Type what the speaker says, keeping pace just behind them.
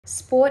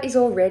Sport is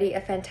already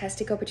a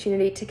fantastic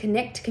opportunity to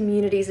connect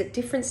communities at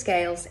different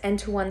scales and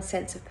to one's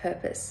sense of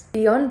purpose.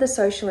 Beyond the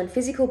social and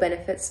physical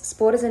benefits,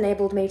 sport has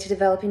enabled me to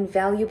develop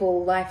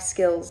invaluable life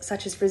skills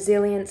such as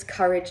resilience,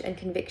 courage, and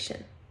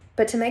conviction.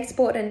 But to make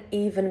sport an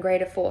even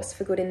greater force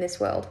for good in this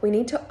world, we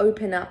need to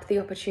open up the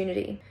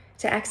opportunity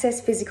to access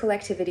physical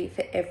activity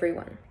for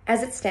everyone.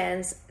 As it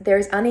stands, there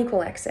is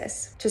unequal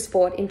access to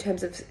sport in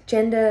terms of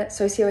gender,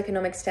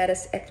 socioeconomic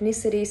status,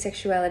 ethnicity,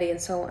 sexuality, and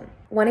so on.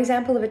 One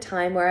example of a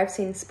time where I've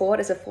seen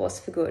sport as a force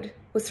for good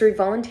was through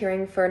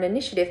volunteering for an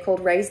initiative called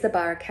Raise the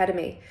Bar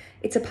Academy.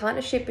 It's a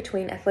partnership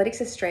between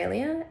Athletics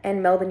Australia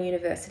and Melbourne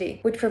University,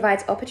 which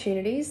provides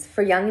opportunities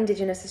for young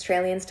Indigenous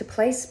Australians to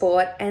play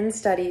sport and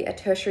study a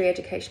tertiary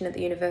education at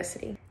the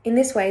university. In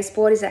this way,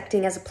 sport is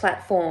acting as a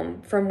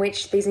platform from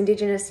which these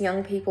Indigenous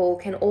young people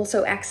can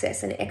also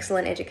access an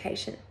excellent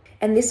education.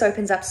 And this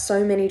opens up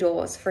so many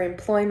doors for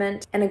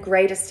employment and a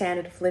greater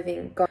standard of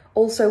living,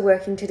 also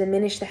working to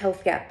diminish the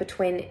health gap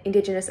between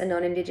Indigenous and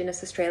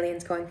non-Indigenous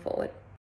Australians going forward.